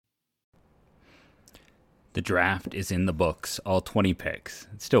The draft is in the books, all 20 picks.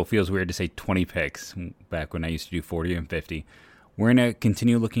 It still feels weird to say 20 picks back when I used to do 40 and 50. We're going to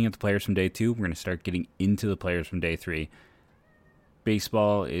continue looking at the players from day 2. We're going to start getting into the players from day 3.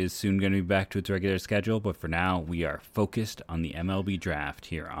 Baseball is soon going to be back to its regular schedule, but for now, we are focused on the MLB draft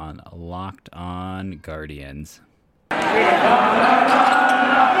here on Locked On Guardians.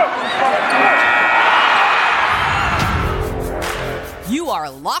 You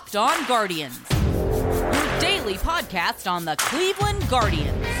are Locked On Guardians, your daily podcast on the Cleveland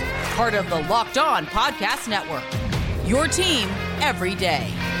Guardians, part of the Locked On Podcast Network, your team every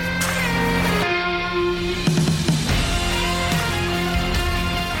day.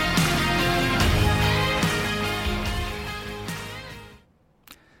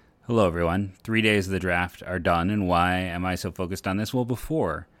 Hello, everyone. 3 days of the draft are done, and why am I so focused on this? Well, by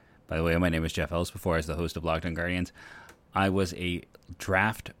the way, my name is Jeff Ellis. Before I was the host of Locked On Guardians, I was a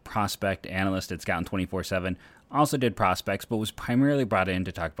draft prospect analyst at Scouting 24/7. Also did prospects, but was primarily brought in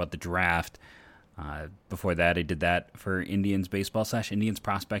to talk about the draft. Before that, I did that for Indians Baseball / Indians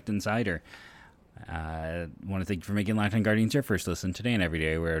Prospect Insider. I want to thank you for making Locked On Guardians your first listen today and every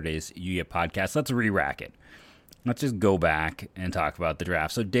day, where it is you get podcasts. Let's re-rack it. Let's just go back and talk about the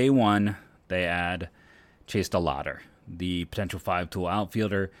draft. So day 1, they add Chase DeLauter, the potential 5-tool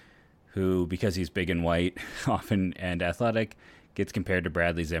outfielder who, because he's big and white often and athletic, gets compared to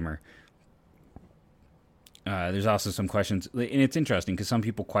Bradley Zimmer. There's also some questions, and it's interesting because some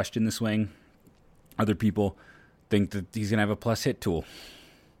people question the swing. Other people think that he's going to have a plus hit tool.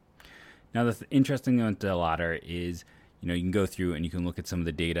 Now, the interesting thing with DeLauter is, you can go through and you can look at some of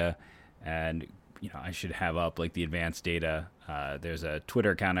the data, and I should have up like the advanced data. There's a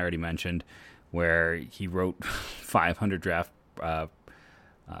Twitter account I already mentioned where he wrote 500 draft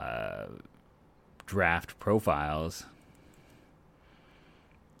profiles.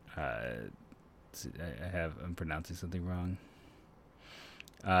 I'm pronouncing something wrong.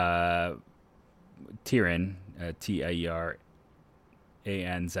 Tieran, TIERAN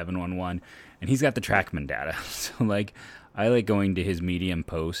 711, and he's got the TrackMan data. So I like going to his Medium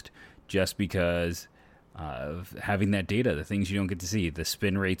post just because of having that data, the things you don't get to see, the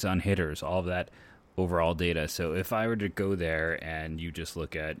spin rates on hitters, all of that overall data. So if I were to go there and you just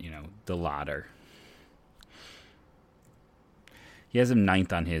look at, DeLauter, he has him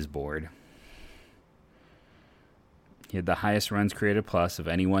 9th on his board. He had the highest runs created plus of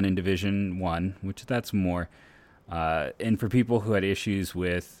anyone in Division 1, which that's more. And for people who had issues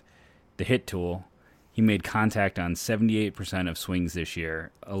with the hit tool, he made contact on 78% of swings this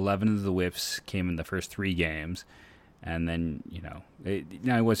year. 11 of the whiffs came in the first 3 games. And then,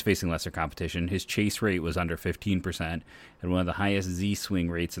 now he was facing lesser competition. His chase rate was under 15%, and one of the highest Z swing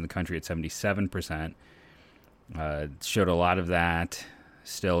rates in the country at 77%. Showed a lot of that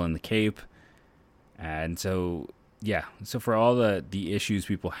still in the Cape. And so for all the issues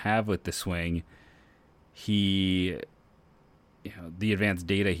people have with the swing, the advanced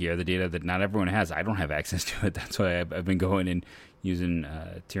data here, the data that not everyone has, I don't have access to it. That's why I've been going and using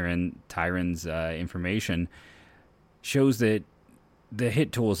Tyron's information, shows that the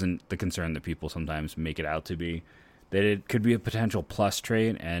hit tool isn't the concern that people sometimes make it out to be, that it could be a potential plus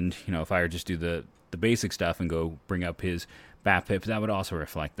trait. And, if I were just do the basic stuff and go bring up his BABIP, that would also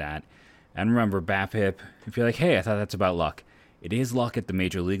reflect that. And remember, BABIP, if you're like, hey, I thought that's about luck, it is luck at the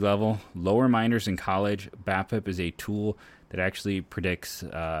major league level. Lower minors in college, BABIP is a tool that actually predicts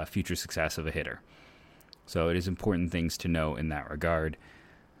future success of a hitter. So it is important things to know in that regard.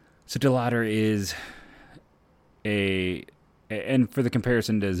 So DeLauter is and for the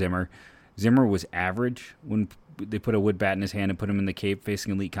comparison to Zimmer was average when they put a wood bat in his hand and put him in the Cape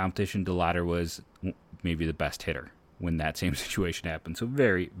facing elite competition. DeLauter was maybe the best hitter when that same situation happened. So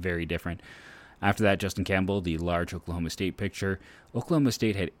very, very different. After that, Justin Campbell, the large Oklahoma State picture. Oklahoma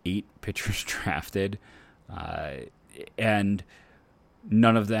State had 8 pitchers drafted, and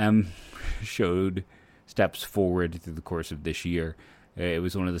none of them showed steps forward through the course of this year. It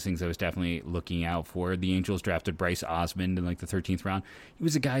was one of the things I was definitely looking out for. The Angels drafted Bryce Osmond in the 13th round. He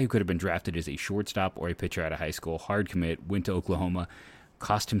was a guy who could have been drafted as a shortstop or a pitcher out of high school. Hard commit, went to Oklahoma,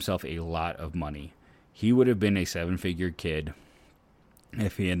 cost himself a lot of money. He would have been a 7-figure kid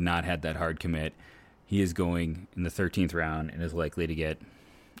if he had not had that hard commit. He is going in the 13th round and is likely to get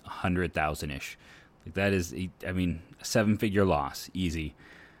 100,000-ish. That is, a 7-figure loss, easy.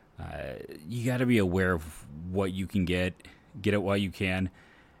 You got to be aware of what you can get it while you can,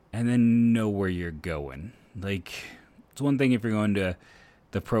 and then know where you're going. It's one thing if you're going to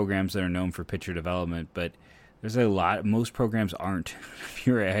the programs that are known for pitcher development, but there's most programs aren't. If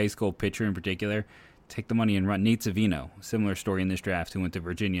you're a high school pitcher in particular, take the money and run. Nate Savino, similar story in this draft, who went to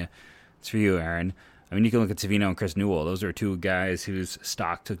Virginia. It's for you, Aaron. I mean, you can look at Savino and Chris Newell. Those are two guys whose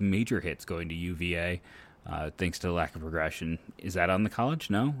stock took major hits going to UVA, thanks to the lack of progression. Is that on the college?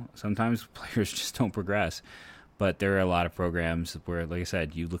 No. Sometimes players just don't progress. But there are a lot of programs where, like I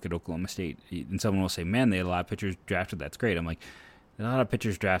said, you look at Oklahoma State, and someone will say, man, they had a lot of pitchers drafted. That's great. I'm like, a lot of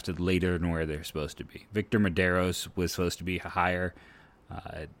pitchers drafted later than where they're supposed to be. Victor Medeiros was supposed to be higher.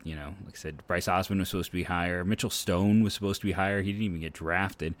 Like I said, Bryce Osmond was supposed to be higher. Mitchell Stone was supposed to be higher. He didn't even get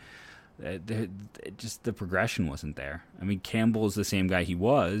drafted. Just the progression wasn't there. I mean, Campbell is the same guy he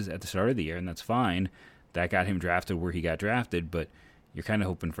was at the start of the year, and that's fine. That got him drafted where he got drafted, but you're kind of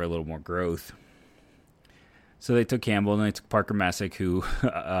hoping for a little more growth. So they took Campbell, and they took Parker Messick, who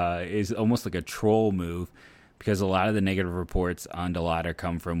is almost like a troll move, because a lot of the negative reports on DeLauder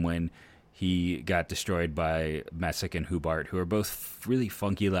come from when he got destroyed by Messick and Hubart, who are both really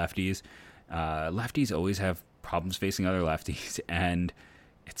funky lefties. Lefties always have problems facing other lefties, and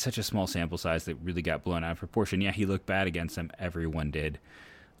it's such a small sample size that really got blown out of proportion. Yeah, he looked bad against them. Everyone did.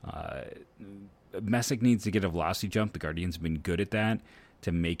 Messick needs to get a velocity jump. The Guardians have been good at that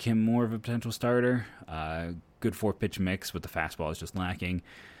to make him more of a potential starter. Good 4-pitch mix, but the fastball is just lacking.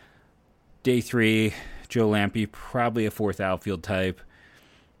 Day 3, Joe Lampe, probably a 4th outfield type.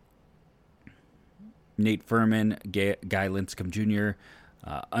 Nate Furman, Guy Lincecum Jr.,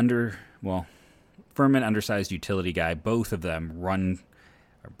 Furman, undersized utility guy. Both of them,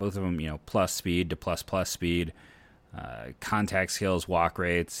 plus speed to plus speed, contact skills, walk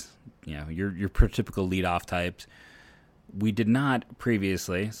rates, your prototypical leadoff types. We did not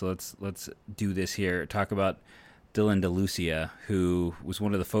previously, so let's do this here. Talk about Dylan DeLucia, who was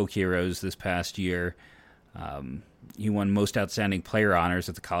one of the folk heroes this past year. He won Most Outstanding Player honors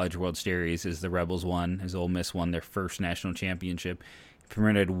at the College World Series as the Rebels won, as Ole Miss won their first national championship. He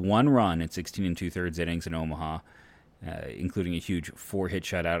permitted 1 run in 16 2/3 innings in Omaha, including a huge 4-hit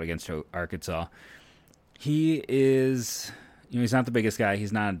shutout against Arkansas. He is, he's not the biggest guy.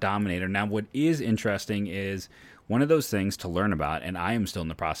 He's not a dominator. Now, what is interesting is one of those things to learn about, and I am still in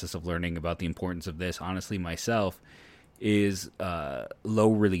the process of learning about the importance of this, honestly, myself, is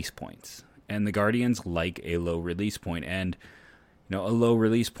low release points. And the Guardians like a low release point. And, a low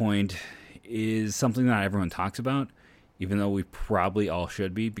release point is something that not everyone talks about, even though we probably all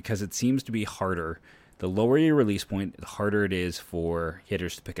should be, because it seems to be harder. The lower your release point, the harder it is for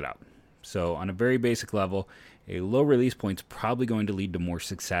hitters to pick it up. So on a very basic level, a low release point is probably going to lead to more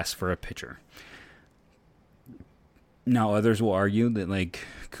success for a pitcher. Now, others will argue that, like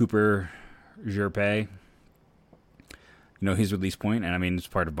Cooper Gerpe, his release point, and I mean, it's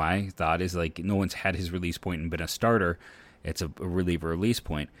part of my thought, is like no one's had his release point and been a starter. It's a reliever release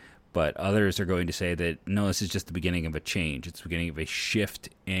point. But others are going to say that, no, this is just the beginning of a change. It's the beginning of a shift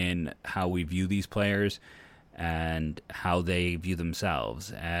in how we view these players and how they view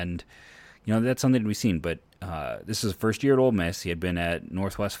themselves. And, that's something we've seen. But this is his first year at Ole Miss. He had been at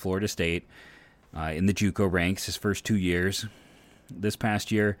Northwest Florida State in the JUCO ranks his first 2 years. This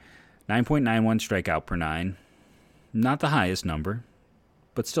past year, 9.91 strikeout per 9. Not the highest number,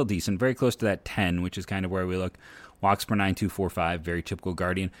 but still decent. Very close to that 10, which is kind of where we look. Walks per 9, 2.45, very typical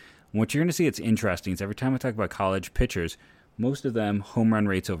Guardian. And what you're going to see, it's interesting, is every time I talk about college pitchers, most of them home run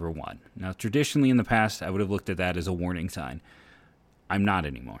rates over 1. Now, traditionally in the past, I would have looked at that as a warning sign. I'm not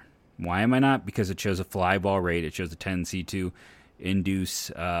anymore. Why am I not? Because it shows a fly ball rate. It shows a tendency to induce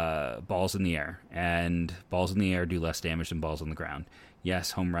balls in the air. And balls in the air do less damage than balls on the ground.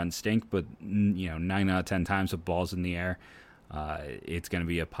 Yes, home runs stink, but 9 out of 10 times with balls in the air, it's going to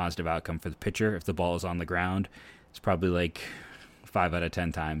be a positive outcome for the pitcher. If the ball is on the ground, it's probably like 5 out of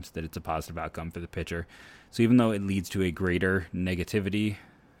 10 times that it's a positive outcome for the pitcher. So even though it leads to a greater negativity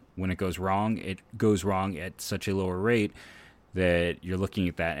when it goes wrong at such a lower rate that you're looking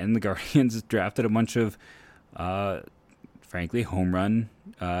at that. And the Guardians drafted a bunch of, frankly, home run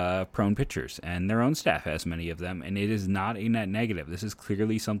prone pitchers, and their own staff has many of them, and it is not a net negative. This is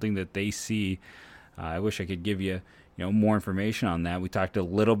clearly something that they see. I wish I could give you more information on that. We talked a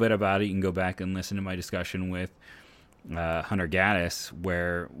little bit about it. You can go back and listen to my discussion with Hunter Gaddis,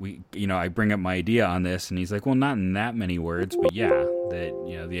 where I bring up my idea on this, and he's like, well, not in that many words, but yeah,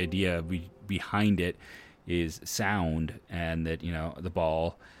 that the idea behind it is sound, and that the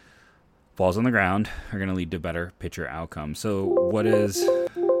balls on the ground are going to lead to better pitcher outcomes. So what does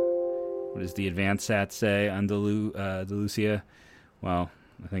the advanced stats say on DeLucia? Well,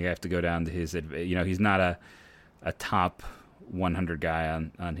 I think I have to go down to his, he's not a top 100 guy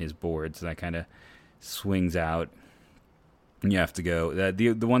on his board, so that kind of swings out. You have to go.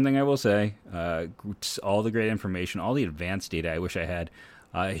 The one thing I will say, all the great information, all the advanced data I wish I had,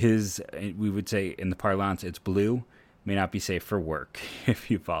 we would say in the parlance, it's blue, may not be safe for work if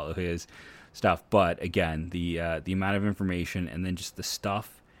you follow his. stuff. But again, the amount of information and then just the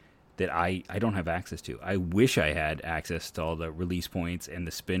stuff that I don't have access to. I wish I had access to all the release points and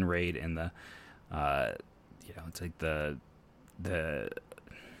the spin rate and the it's like the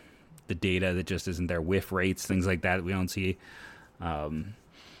data that just isn't there, whiff rates, things like that we don't see. And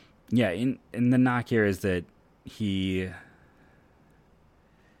the knock here is that he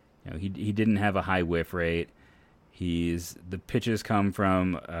didn't have a high whiff rate. The pitches come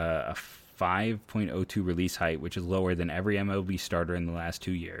from a 5.02 release height, which is lower than every MLB starter in the last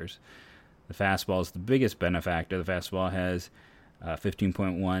 2 years. The fastball is the biggest benefactor. The fastball has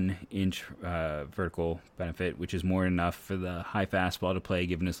 15.1 inch vertical benefit, which is more than enough for the high fastball to play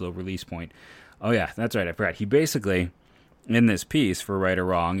given his low release point. Oh yeah, that's right, I forgot. He basically, in this piece, for right or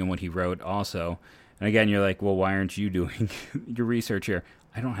wrong, and what he wrote also, and again, you're like, well, why aren't you doing your research here?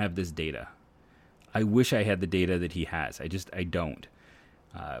 I don't have this data. I wish I had the data that he has. I don't.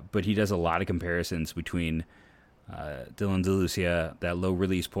 But he does a lot of comparisons between Dylan DeLucia, that low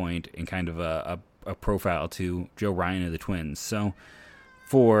release point, and kind of a profile to Joe Ryan of the Twins. So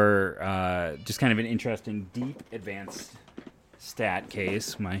for just kind of an interesting, deep, advanced stat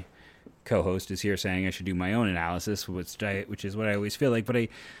case, my co-host is here saying I should do my own analysis, which is what I always feel like. But I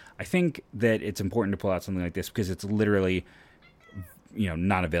think that it's important to pull out something like this because it's literally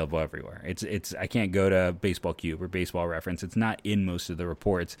not available everywhere. It's I can't go to Baseball Cube or Baseball Reference. It's not in most of the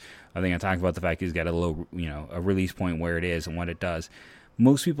reports. I think I talked about the fact he's got a low, a release point, where it is and what it does.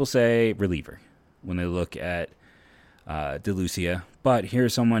 Most people say reliever when they look at DeLucia, but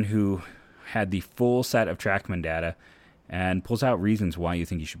here's someone who had the full set of TrackMan data and pulls out reasons why you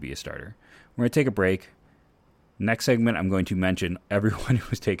think he should be a starter. We're going to take a break. Next segment, I'm going to mention everyone who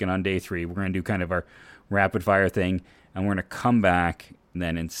was taken on day 3. We're going to do kind of our rapid fire thing, and we're going to come back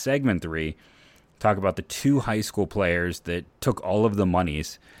then in segment 3, talk about the 2 high school players that took all of the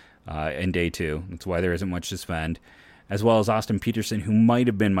monies in day 2. That's why there isn't much to spend, as well as Austin Peterson, who might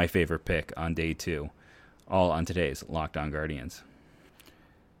have been my favorite pick on day 2, all on today's Locked On Guardians.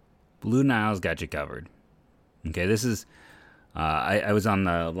 Blue Nile's got you covered. Okay, this is, I was on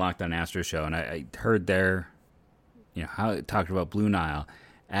the Locked On Astros show, and I heard how it talked about Blue Nile,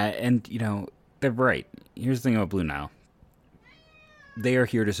 and they're right. Here's the thing about Blue Nile. They are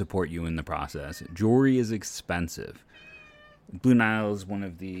here to support you in the process. Jewelry is expensive. Blue Nile is one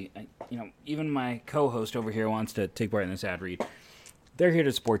of the, even my co-host over here wants to take part in this ad read. They're here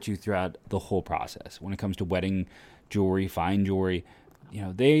to support you throughout the whole process. When it comes to wedding jewelry, fine jewelry,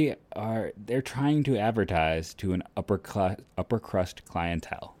 they're trying to advertise to an upper crust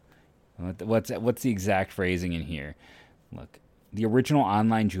clientele. What's the exact phrasing in here? Look, the original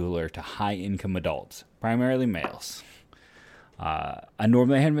online jeweler to high-income adults, primarily males. I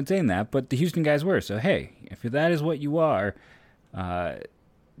normally hadn't been saying that, but the Houston guys were. So, hey, if that is what you are,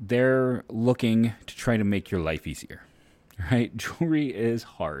 they're looking to try to make your life easier, right? Jewelry is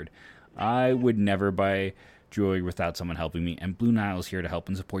hard. I would never buy jewelry without someone helping me, and Blue Nile is here to help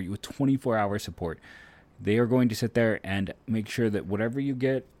and support you with 24-hour support. They are going to sit there and make sure that whatever you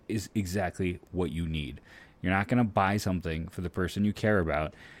get is exactly what you need. You're not going to buy something for the person you care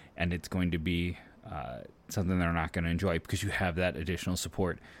about, and it's going to be something they're not going to enjoy because you have that additional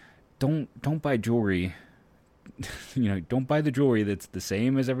support. Don't buy jewelry. Don't buy the jewelry that's the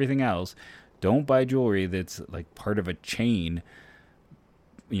same as everything else. Don't buy jewelry that's like part of a chain.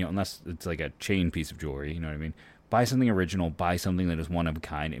 Unless it's like a chain piece of jewelry. You know what I mean? Buy something original. Buy something that is one of a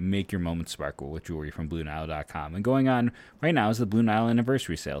kind, and make your moments sparkle with jewelry from BlueNile.com. And going on right now is the Blue Nile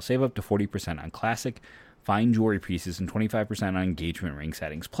anniversary sale. Save up to 40% on classic fine jewelry pieces and 25% on engagement ring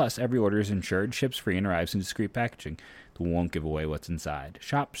settings. Plus, every order is insured, ships free, and arrives in discreet packaging that won't give away what's inside.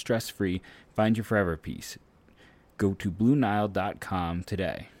 Shop stress-free. Find your forever piece. Go to BlueNile.com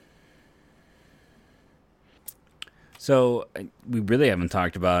today. So we really haven't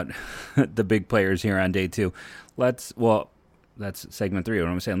talked about the big players here on day 2. That's segment 3. What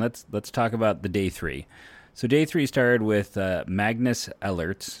I'm saying, let's talk about the day 3. So day 3 started with Magnus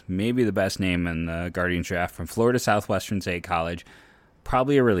Ellerts, maybe the best name in the Guardians draft, from Florida Southwestern State College.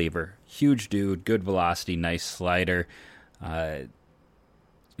 Probably a reliever, huge dude, good velocity, nice slider.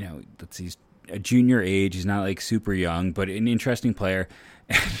 He's a junior age. He's not like super young, but an interesting player.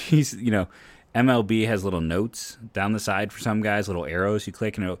 And he's MLB has little notes down the side for some guys, little arrows you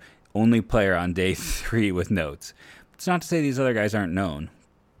click, and only player on day 3 with notes. It's not to say these other guys aren't known.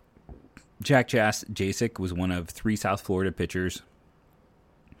 Jack Jasek was one of 3 South Florida pitchers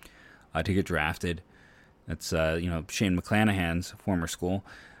to get drafted. That's Shane McClanahan's former school.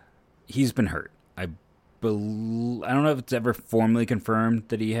 He's been hurt. I don't know if it's ever formally confirmed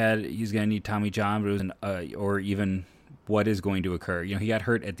that he's going to need Tommy John, but it was or even what is going to occur. He got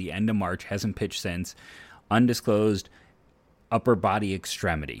hurt at the end of March, hasn't pitched since. Undisclosed upper body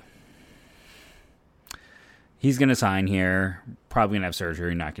extremity. He's going to sign here, probably going to have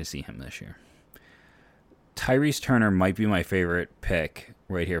surgery, not going to see him this year. Tyrese Turner might be my favorite pick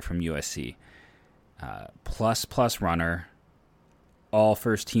right here from USC. Plus runner, all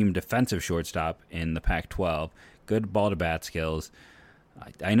first-team defensive shortstop in the Pac-12, good ball-to-bat skills.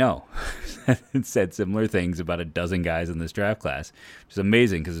 I know. It said similar things about a dozen guys in this draft class, which is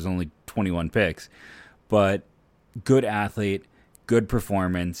amazing because there's only 21 picks. But good athlete, good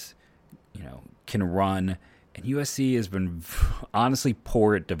performance, can run. And USC has been honestly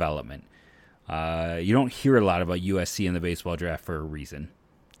poor at development. You don't hear a lot about USC in the baseball draft for a reason.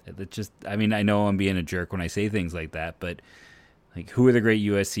 I know I'm being a jerk when I say things like that, but who are the great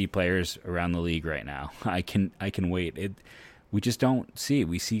USC players around the league right now? I can wait. We just don't see.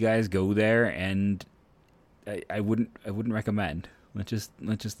 We see guys go there, and I wouldn't recommend. Let's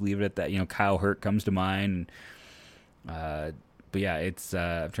just leave it at that. Kyle Hurt comes to mind. But yeah, it's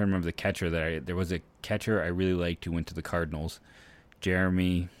I'm trying to remember the catcher there was a catcher I really liked who went to the Cardinals.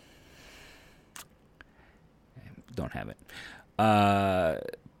 Jeremy, don't have it.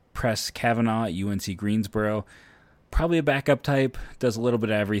 Press Kavanaugh at UNC Greensboro, probably a backup type. Does a little bit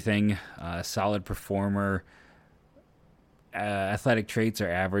of everything. Solid performer. Athletic traits are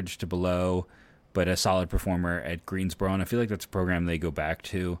average to below, but a solid performer at Greensboro, and I feel like that's a program they go back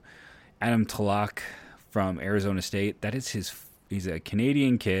to. Adam Tulloch from Arizona State. He's a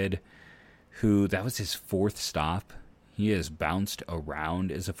Canadian kid who, that was his fourth stop. He has bounced around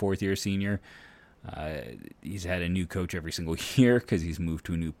as a fourth-year senior. He's had a new coach every single year because he's moved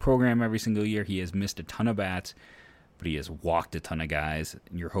to a new program every single year. He has missed a ton of bats, but he has walked a ton of guys.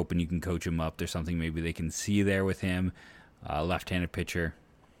 You're hoping you can coach him up. There's something maybe they can see there with him. Left-handed pitcher.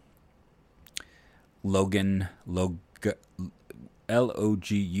 Logan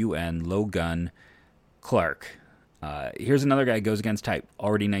Clark. Here's another guy who goes against type,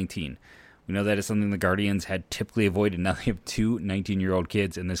 already 19. We know that is something the Guardians had typically avoided. Now they have two 19-year-old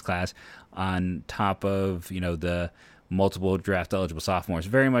kids in this class on top of, the multiple draft-eligible sophomores.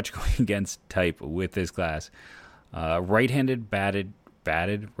 Very much going against type with this class. Right-handed bat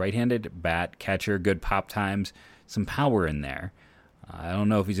catcher, good pop times, some power in there. I don't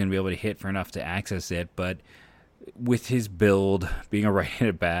know if he's going to be able to hit for enough to access it, but with his build, being a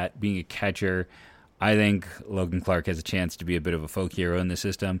right-handed bat, being a catcher, I think Logan Clark has a chance to be a bit of a folk hero in the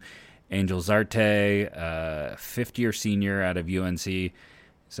system. Angel Zarte, fifth-year senior out of UNC.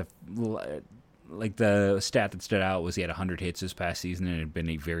 The stat that stood out was he had 100 hits this past season, and it had been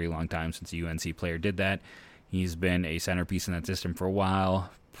a very long time since a UNC player did that. He's been a centerpiece in that system for a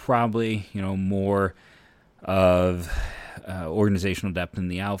while. Probably, more of organizational depth in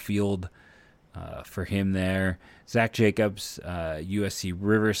the outfield for him there. Zach Jacobs, USC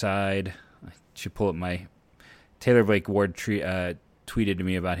Riverside. I should pull up my Taylor Blake Ward tweeted to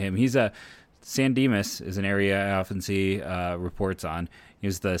me about him. He's San Dimas is an area I often see reports on. He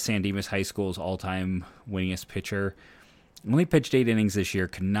was the San Dimas High School's all-time winningest pitcher. Only pitched 8 innings this year.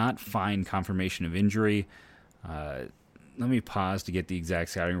 Could not find confirmation of injury. Let me pause to get the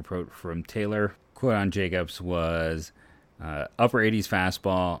exact scouting report from Taylor. Quote on Jacobs was upper 80s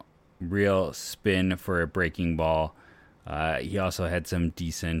fastball, real spin for a breaking ball. He also had some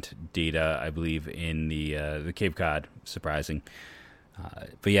decent data, I believe, in the Cape Cod. Surprising.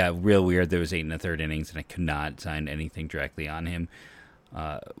 But yeah, real weird. There was 8 1/3 innings, and I could not find anything directly on him.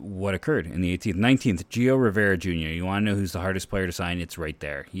 What occurred in the 18th, 19th, Gio Rivera Jr. You want to know who's the hardest player to sign? It's right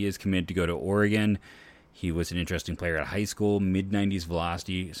there. He is committed to go to Oregon. He was an interesting player at high school, mid-90s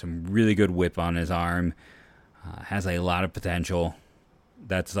velocity, some really good whip on his arm, has a lot of potential.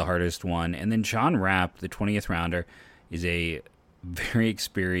 That's the hardest one. And then Sean Rapp, the 20th rounder, is a very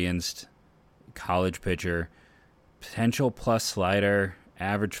experienced college pitcher, potential plus slider,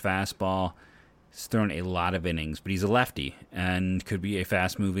 average fastball. He's thrown a lot of innings, but he's a lefty and could be a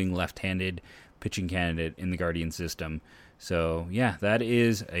fast-moving left-handed pitching candidate in the Guardian system. So, yeah, that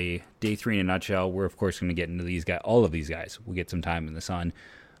is a day 3 in a nutshell. We're, of course, going to get into these guys, all of these guys. We'll get some time in the sun.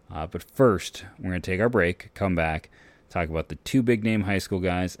 But first, we're going to take our break, come back, talk about the 2 big-name high school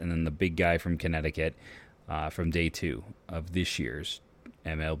guys, and then the big guy from Connecticut from day 2 of this year's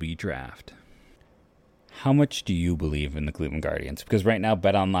MLB draft. How much do you believe in the Cleveland Guardians? Because right now,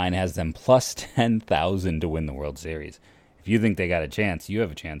 BetOnline has them plus 10,000 to win the World Series. If you think they got a chance, you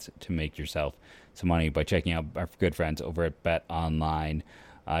have a chance to make yourself some money by checking out our good friends over at BetOnline.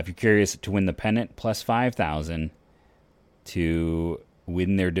 If you're curious to win the pennant, plus 5,000 to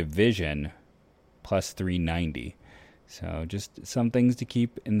win their division, plus 390. So just some things to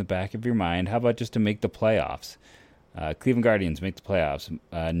keep in the back of your mind. How about just to make the playoffs? Cleveland Guardians make the playoffs.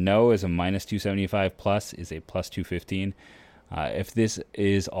 No is a minus 275, plus is a plus 215. If this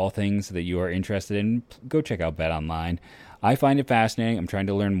is all things that you are interested in, go check out Bet Online. I find it fascinating. I'm trying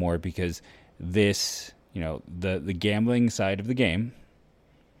to learn more because this, the gambling side of the game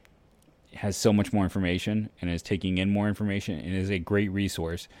has so much more information and is taking in more information and is a great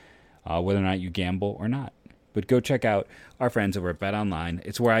resource, whether or not you gamble or not. But go check out our friends over at Bet Online.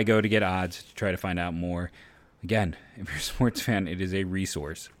 It's where I go to get odds, to try to find out more. Again, if you're a sports fan, it is a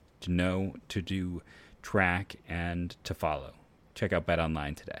resource to know, to do, track, and to follow. Check out Bet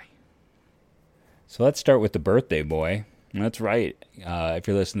Online today. So let's start with the birthday boy. That's right. If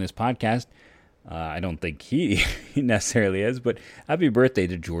you're listening to this podcast, I don't think he necessarily is, but happy birthday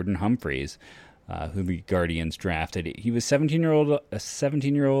to Jordan Humphreys, who the Guardians drafted. He was a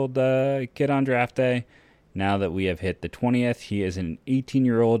 17-year-old kid on draft day. Now that we have hit the 20th, he is an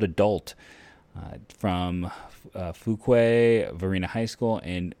 18-year-old adult from Fuquay Varina High School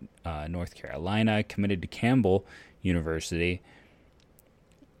in North Carolina, committed to Campbell University.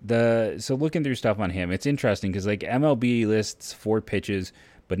 So looking through stuff on him, it's interesting because MLB lists 4 pitches,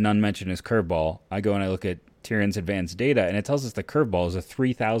 but none mention his curveball. I go and I look at Tyrion's advanced data, and it tells us the curveball is a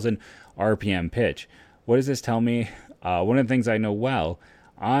 3,000 RPM pitch. What does this tell me? One of the things I know well,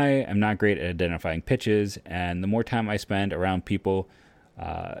 I am not great at identifying pitches, and the more time I spend around people,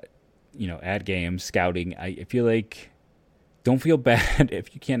 at games, scouting, I feel like, don't feel bad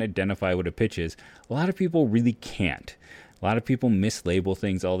if you can't identify what a pitch is. A lot of people really can't. A lot of people mislabel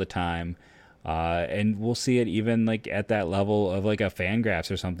things all the time, and we'll see it even at that level of a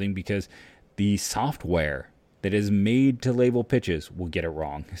Fangraphs or something, because the software that is made to label pitches will get it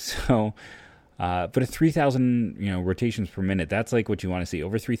wrong. So, but a 3,000 rotations per minute, that's what you want to see.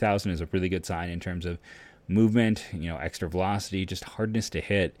 Over 3,000 is a really good sign in terms of movement, extra velocity, just hardness to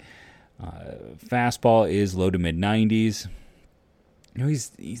hit. Fastball is low to mid 90s.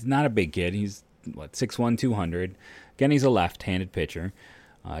 He's not a big kid. He's 6'1", 200. Again, he's a left-handed pitcher.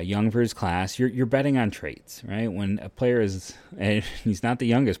 Young for his class. You're betting on traits, right? When a player is, and he's not the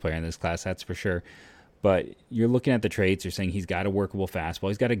youngest player in this class, that's for sure, but you're looking at the traits. You're saying he's got a workable fastball.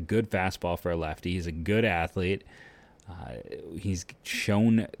 He's got a good fastball for a lefty. He's a good athlete. He's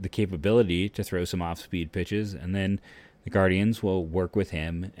shown the capability to throw some off-speed pitches, and then the Guardians will work with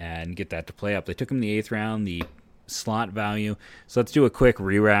him and get that to play up. They took him in the 8th round, the slot value. So let's do a quick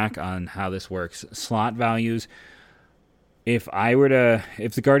re-rack on how this works. Slot values. If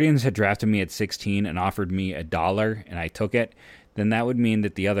the Guardians had drafted me at 16 and offered me $1 and I took it, then that would mean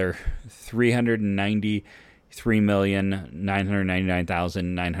that the other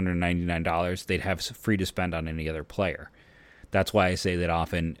 $393,999,999 they'd have free to spend on any other player. That's why I say that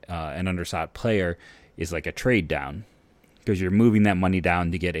often an undersought player is like a trade down, because you're moving that money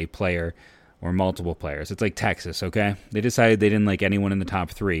down to get a player or multiple players. It's like Texas, okay? They decided they didn't like anyone in the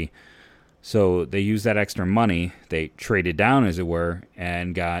top 3. So they used that extra money, they traded down, as it were,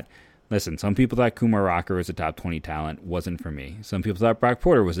 and some people thought Kumar Rocker was a top 20 talent, wasn't for me. Some people thought Brock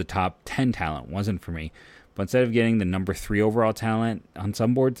Porter was a top 10 talent, wasn't for me. But instead of getting the number 3 overall talent, on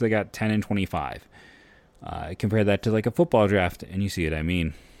some boards they got 10 and 25. Compare that to a football draft, and you see what I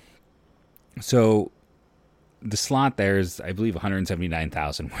mean. So the slot there is, I believe,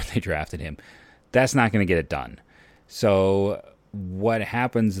 179,000 where they drafted him. That's not going to get it done. So what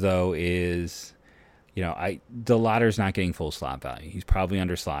happens, though, is, the Lotter's not getting full slot value. He's probably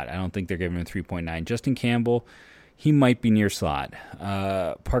under slot. I don't think they're giving him 3.9. Justin Campbell, he might be near slot.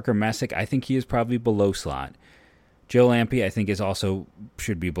 Parker Messick, I think he is probably below slot. Joe Lampe, I think,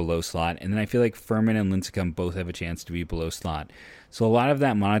 should be below slot. And then I feel like Furman and Lincecum both have a chance to be below slot. So a lot of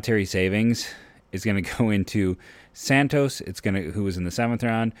that monetary savings is going to go into Santos, who was in the 7th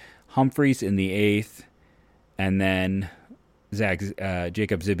round, Humphreys in the 8th, and then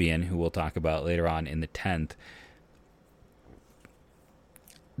Jacob Zibian, who we'll talk about later on, in the 10th.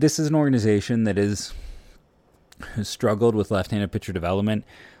 This is an organization that has struggled with left-handed pitcher development.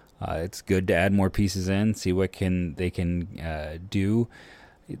 It's good to add more pieces in, see what they can do.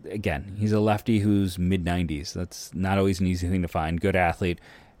 Again, he's a lefty who's mid-90s. That's not always an easy thing to find. Good athlete.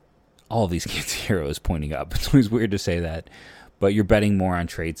 All of these kids' heroes pointing up. It's always weird to say that, but you're betting more on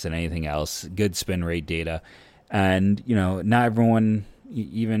traits than anything else. Good spin rate data. And, not everyone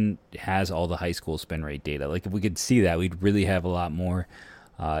even has all the high school spin rate data. If we could see that, we'd really have a lot more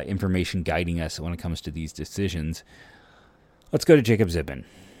information guiding us when it comes to these decisions. Let's go to Jacob Zibin.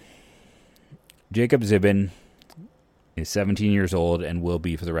 Jacob Zibin is 17 years old and will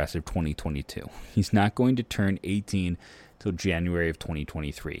be for the rest of 2022. He's not going to turn 18 until January of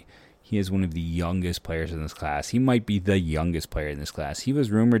 2023. He is one of the youngest players in this class. He might be the youngest player in this class. He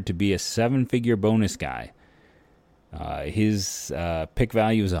was rumored to be a 7-figure bonus guy His pick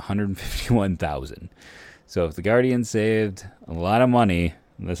value is $151,000. So if the Guardians saved a lot of money,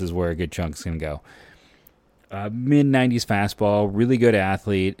 this is where a good chunk's going to go. Mid-90s fastball, really good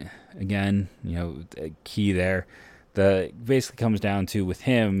athlete. Again, key there. The basically comes down to with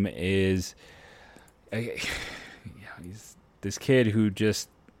him is he's this kid who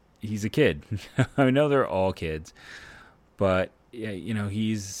he's a kid. I know they're all kids, but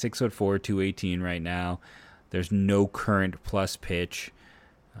he's 6'4", 218 right now. There's no current plus pitch.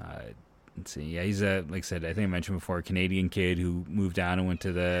 Let's see. Yeah, he's like I said, I think I mentioned before, a Canadian kid who moved down and went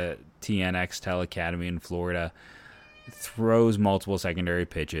to the TNXtel Academy in Florida. Throws multiple secondary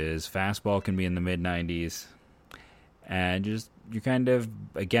pitches. Fastball can be in the mid-90s. And you're kind of,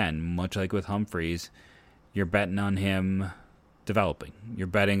 again, much like with Humphreys, you're betting on him developing. You're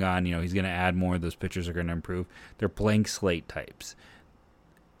betting on, he's going to add more. Those pitchers are going to improve. They're blank slate types.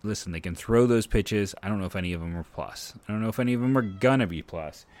 Listen, they can throw those pitches. I don't know if any of them are plus. I don't know if any of them are going to be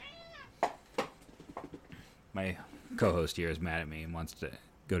plus. My co-host here is mad at me and wants to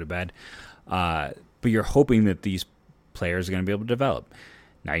go to bed. But you're hoping that these players are going to be able to develop.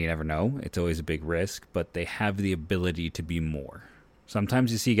 Now, you never know. It's always a big risk, but they have the ability to be more.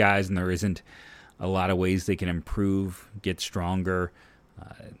 Sometimes you see guys and there isn't a lot of ways they can improve, get stronger,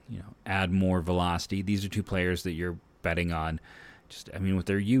 add more velocity. These are two players that you're betting on. With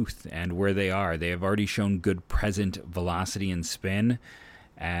their youth and where they are, they have already shown good present velocity and spin.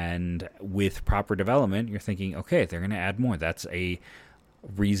 And with proper development, you're thinking, okay, they're going to add more. That's a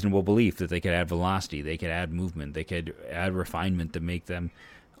reasonable belief that they could add velocity, they could add movement, they could add refinement to make them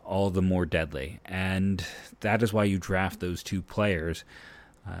all the more deadly. And that is why you draft those two players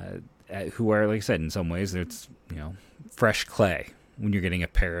who are, like I said, in some ways, it's fresh clay when you're getting a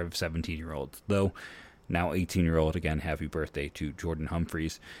pair of 17-year-olds. Though now 18-year-old, again, happy birthday to Jordan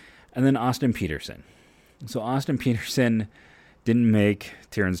Humphreys. And then Austin Peterson. So Austin Peterson didn't make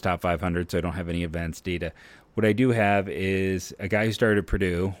Tieran's top 500, so I don't have any advanced data. What I do have is a guy who started at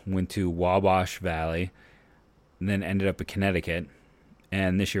Purdue, went to Wabash Valley, and then ended up at Connecticut,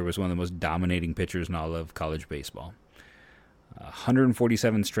 and this year was one of the most dominating pitchers in all of college baseball.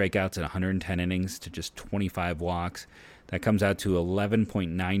 147 strikeouts in 110 innings to just 25 walks. That comes out to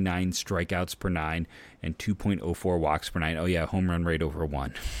 11.99 strikeouts per nine and 2.04 walks per nine. Oh, yeah, home run rate over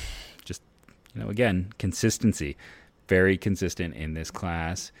 1. Just, again, consistency. Very consistent in this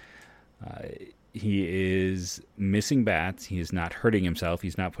class. He is missing bats. He is not hurting himself.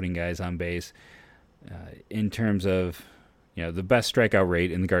 He's not putting guys on base. In terms of, the best strikeout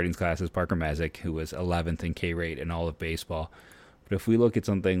rate in the Guardians class is Parker Messick, who was 11th in K rate in all of baseball. But if we look at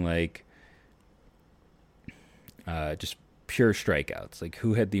something like just pure strikeouts, like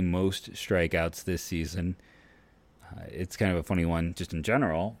who had the most strikeouts this season, it's kind of a funny one just in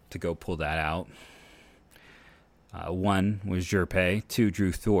general to go pull that out. 1 was Jerpe, 2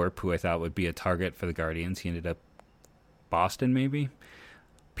 Drew Thorpe, who I thought would be a target for the Guardians. He ended up Boston, maybe.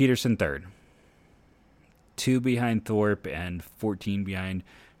 Peterson 3rd. 2 behind Thorpe and 14 behind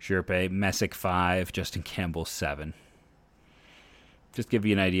Jerpe. Messick 5, Justin Campbell 7. Just give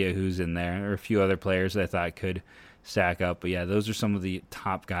you an idea who's in there. There are a few other players that I thought could stack up. But yeah, those are some of the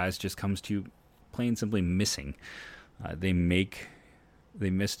top guys. Just comes to plain simply missing. They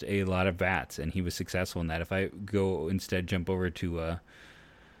missed a lot of bats, and he was successful in that. If I jump over to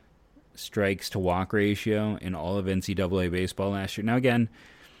strikes to walk ratio in all of NCAA baseball last year. Now, again,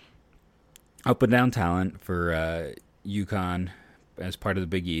 up and down talent for UConn as part of the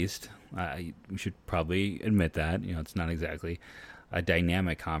Big East. We should probably admit that. It's not exactly a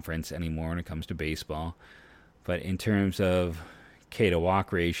dynamic conference anymore when it comes to baseball. But in terms of K to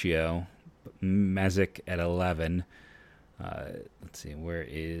walk ratio, Messick at 11. Let's see, where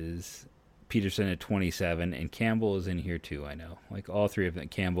is Peterson at 27, and Campbell is in here too, I know. Like all three of them,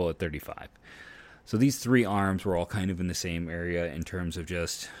 Campbell at 35. So these three arms were all kind of in the same area in terms of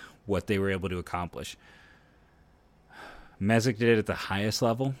just what they were able to accomplish. Messick did it at the highest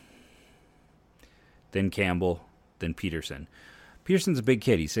level, then Campbell, then Peterson. Peterson's a big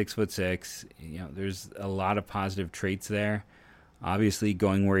kid. He's 6'6". There's a lot of positive traits there. Obviously,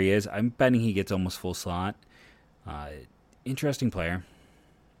 going where he is, I'm betting he gets almost full slot. Interesting player,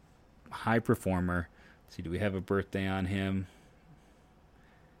 high performer. Let's see, do we have a birthday on him?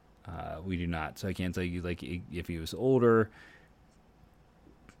 We do not, so I can't tell you if he was older.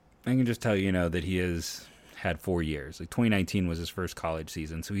 I can just tell you, that he has had 4 years. 2019 was his first college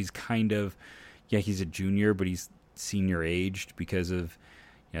season, so he's kind of, he's a junior, but he's senior aged because of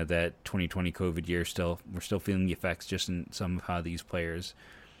that 2020 COVID year. We're still feeling the effects just in some of how these players'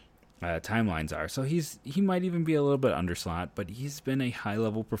 timelines are. So he might even be a little bit under slot, but he's been a high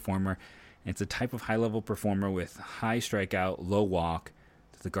level performer. And it's a type of high-level performer with high strikeout, low walk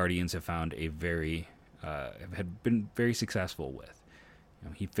that the Guardians have found have been very successful with.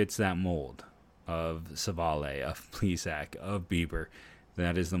 He fits that mold of Savale, of Plesac, of Bieber.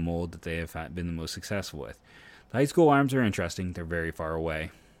 That is the mold that they have been the most successful with. The high school arms are interesting. They're very far away.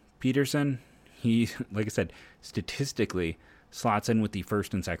 Peterson, he, like I said, statistically slots in with the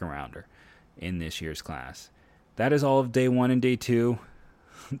first and second rounder in this year's class. That is all of day 1 and day 2.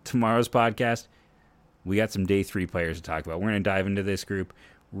 Tomorrow's podcast, we got some day 3 players to talk about. We're going to dive into this group,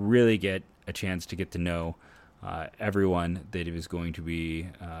 really get a chance to get to know everyone that is going to be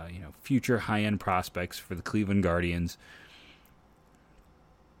future high-end prospects for the Cleveland Guardians.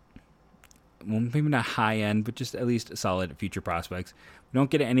 Well, maybe not high-end, but just at least solid future prospects. We don't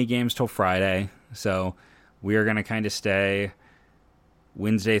get any games till Friday, so we are going to kind of stay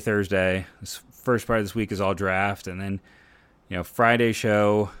Wednesday, Thursday. This first part of this week is all draft, and then Friday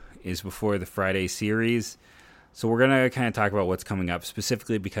show is before the Friday series. So we're going to kind of talk about what's coming up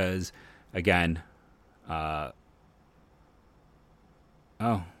specifically because, again, I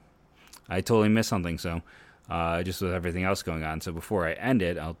totally missed something. So just with everything else going on. So before I end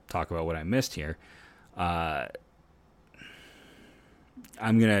it, I'll talk about what I missed here. But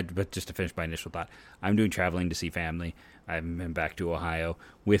just to finish my initial thought, I'm doing traveling to see family. I've been back to Ohio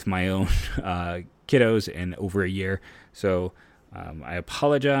with my own kiddos in over a year. So I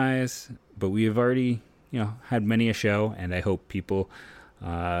apologize, but we have already, had many a show, and I hope people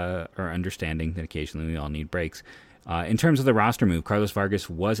are understanding that occasionally we all need breaks. In terms of the roster move, Carlos Vargas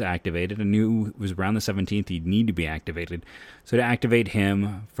was activated. I knew it was around the 17th he'd need to be activated. So to activate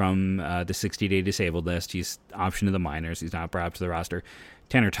him from the 60-day disabled list, he's option to the minors. He's not brought up to the roster.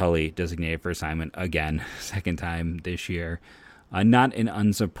 Tanner Tully designated for assignment again, second time this year. Not an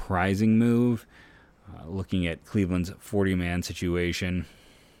unsurprising move. Looking at Cleveland's 40-man situation,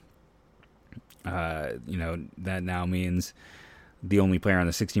 that now means the only player on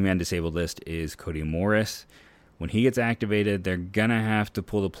the 60-man disabled list is Cody Morris. When he gets activated, they're going to have to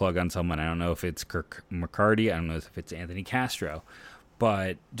pull the plug on someone. I don't know if it's Kirk McCarty. I don't know if it's Anthony Castro.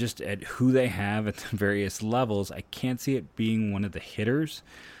 But just at who they have at the various levels, I can't see it being one of the hitters.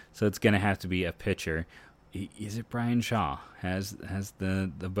 So it's going to have to be a pitcher. Is it Brian Shaw? Has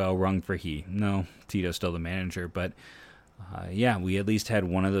the bell rung for he? No, Tito's still the manager. But, we at least had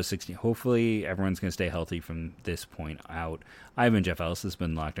one of those 60. Hopefully everyone's going to stay healthy from this point out. I've been Jeff Ellis. This has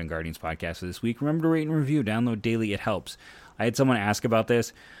been Locked on Guardians podcast for this week. Remember to rate and review. Download daily. It helps. I had someone ask about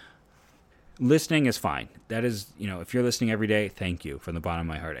this. Listening is fine. That is, if you're listening every day, thank you from the bottom of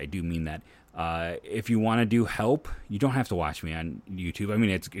my heart. I do mean that. If you want to do help, you don't have to watch me on YouTube. I mean,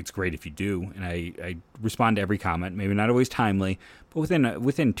 it's great if you do, and I respond to every comment. Maybe not always timely, but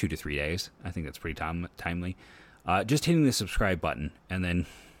within 2 to 3 days, I think that's pretty timely. Just hitting the subscribe button, and then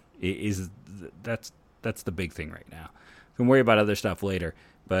that's the big thing right now. You can worry about other stuff later,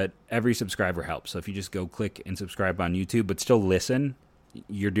 but every subscriber helps. So if you just go click and subscribe on YouTube, but still listen,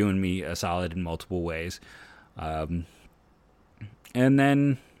 you're doing me a solid in multiple ways. And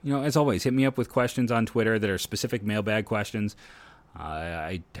then, as always, hit me up with questions on Twitter that are specific mailbag questions.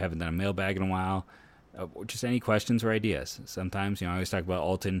 I haven't done a mailbag in a while. Just any questions or ideas. Sometimes, I always talk about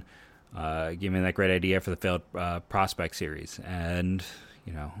Alton gave me that great idea for the failed prospect series. And,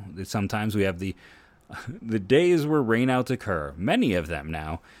 sometimes we have the days where rainouts occur. Many of them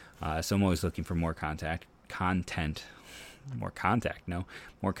now. So I'm always looking for more content.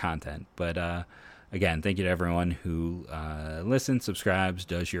 But again, thank you to everyone who listens, subscribes,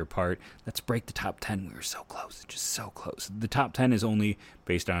 does your part. Let's break the top 10. We were so close, just so close. The top 10 is only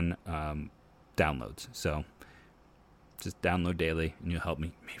based on downloads. So just download daily, and you'll help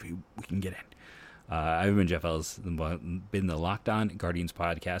me. Maybe we can get in. I've been Jeff Ellis, been the Locked On Guardians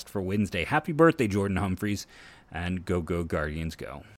podcast for Wednesday. Happy birthday, Jordan Humphreys, and go Guardians go.